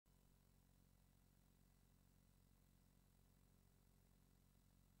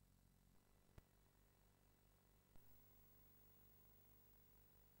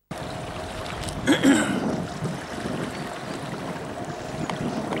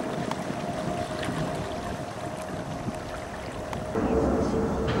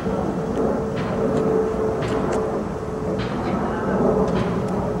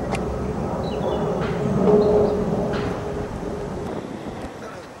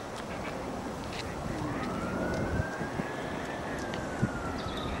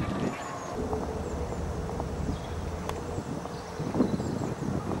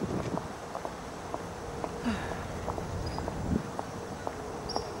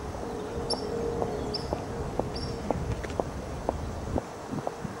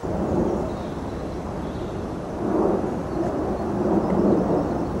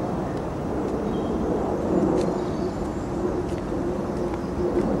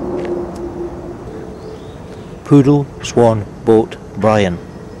Poodle, Swan, Boat, Bryan.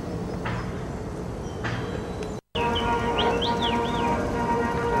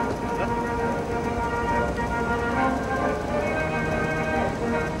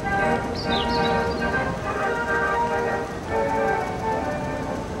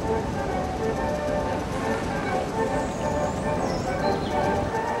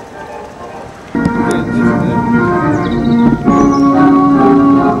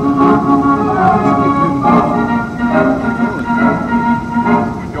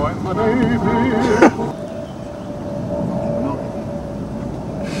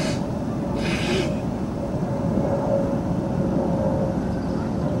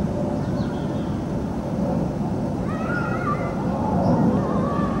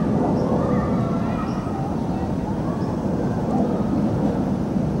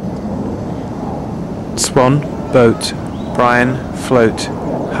 Swan, boat, Bryan, float,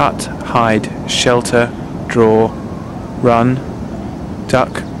 hut, hide, shelter, draw, run,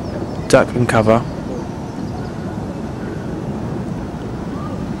 duck, duck and cover.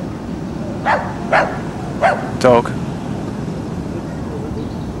 Dog,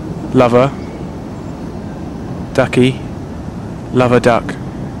 lover, ducky, lover duck.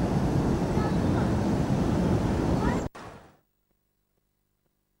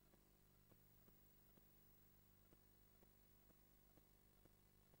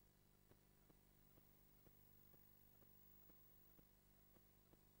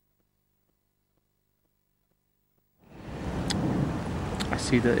 I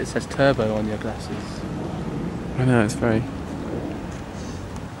see that it says turbo on your glasses. I know, it's very...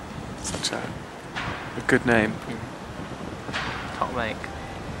 such a good name. Top make.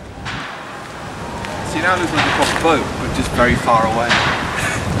 See, now it looks like a proper boat, but just very far away.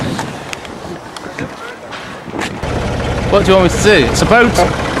 What do you want me to do? It's a boat,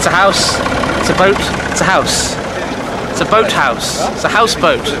 it's a house, it's a boat, it's a house. It's a boat house, it's a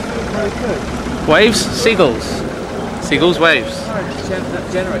houseboat. Waves, seagulls. Seagulls, waves.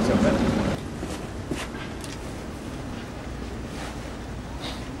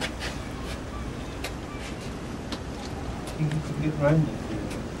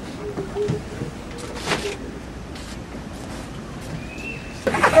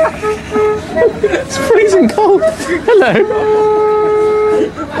 It's freezing cold. Hello.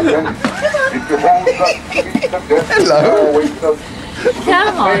 Hello.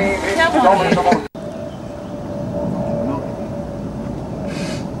 Come on, come on.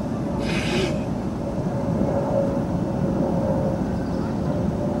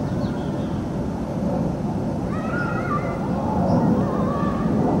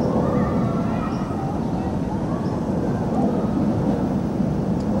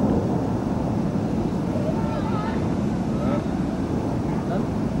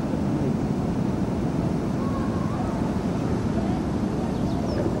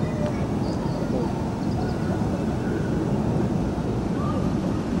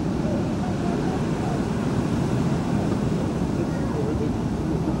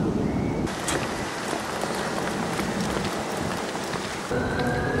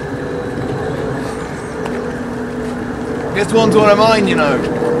 This one's one of mine, you know.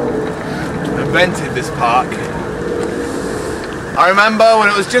 Invented this park. I remember when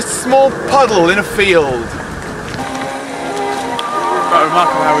it was just a small puddle in a field. Quite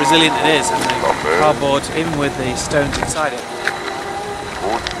remarkable how resilient it is, and the cardboard, even with the stones inside it.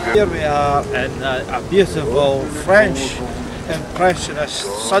 Here we are in a beautiful French Impressionist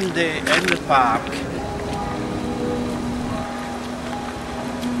Sunday in the park.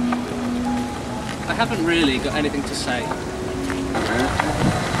 I haven't really got anything to say.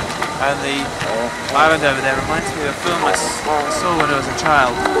 And the island over there reminds me of a film I saw when I was a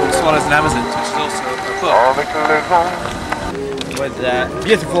child called Swallows and Amazons, which is also a book. With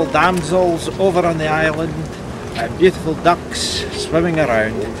beautiful damsels over on the island and beautiful ducks swimming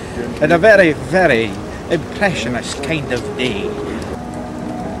around in a very, very impressionist kind of day.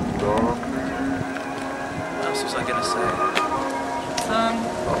 What else was I going to say?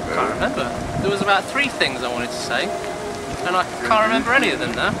 I can't remember. There was about 3 things I wanted to say, and I can't remember any of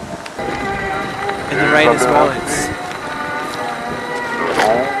them now. In the rain as well, it's...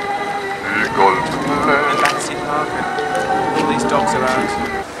 in Battersea Park and all these dogs around.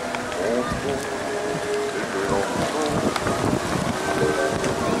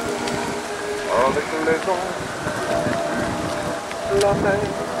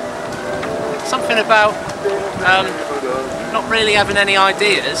 Something about not really having any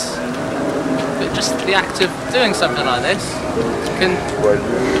ideas, but just the act of doing something like this can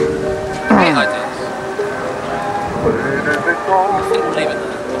create ideas. I think we'll leave it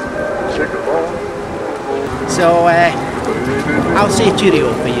there. It's So I'll say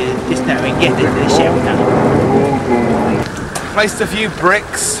cheerio for you just now and get into the shelter. Placed a few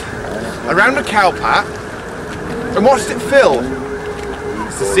bricks around a cow pat and watched it fill.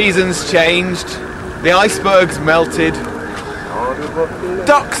 As the seasons changed, the icebergs melted,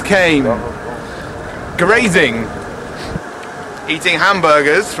 ducks came, grazing, eating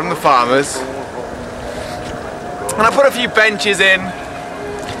hamburgers from the farmers, and I put a few benches in,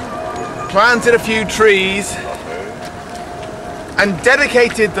 planted a few trees, and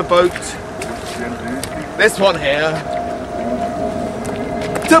dedicated the boat, this one here,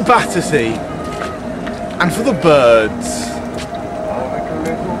 to Battersea and for the birds.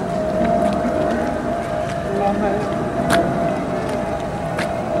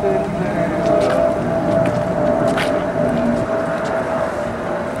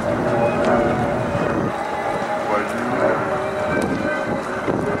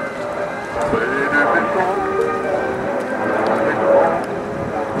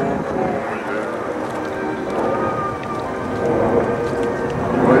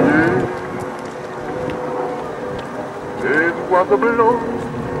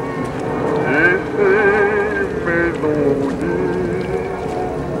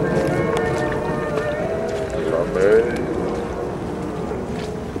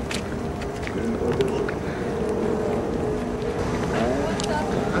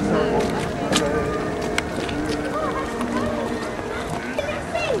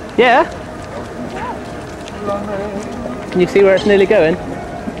 Yeah? Can you see where it's nearly going?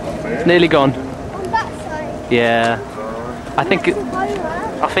 It's nearly gone. On that side? Yeah. I think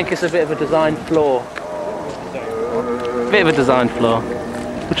it's a bit of a design flaw. Bit of a design flaw.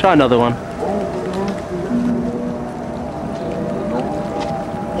 We'll try another one.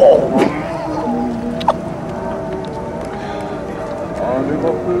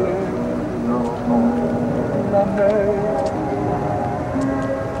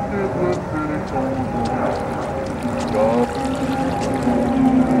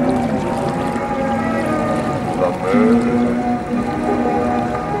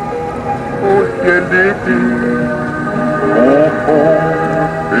 Au ciel d'été, enfant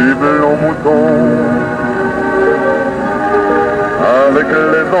et blanc mouton, avec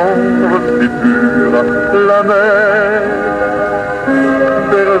les ombres si pures, la mer,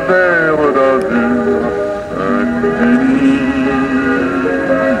 bergère d'azur infinie.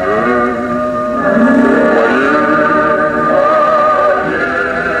 Voyez,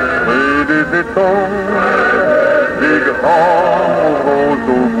 près des étangs, des grands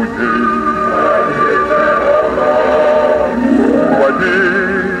roseaux mouillés.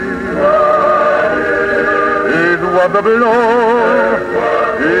 Les oies de blanc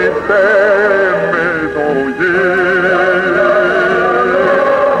et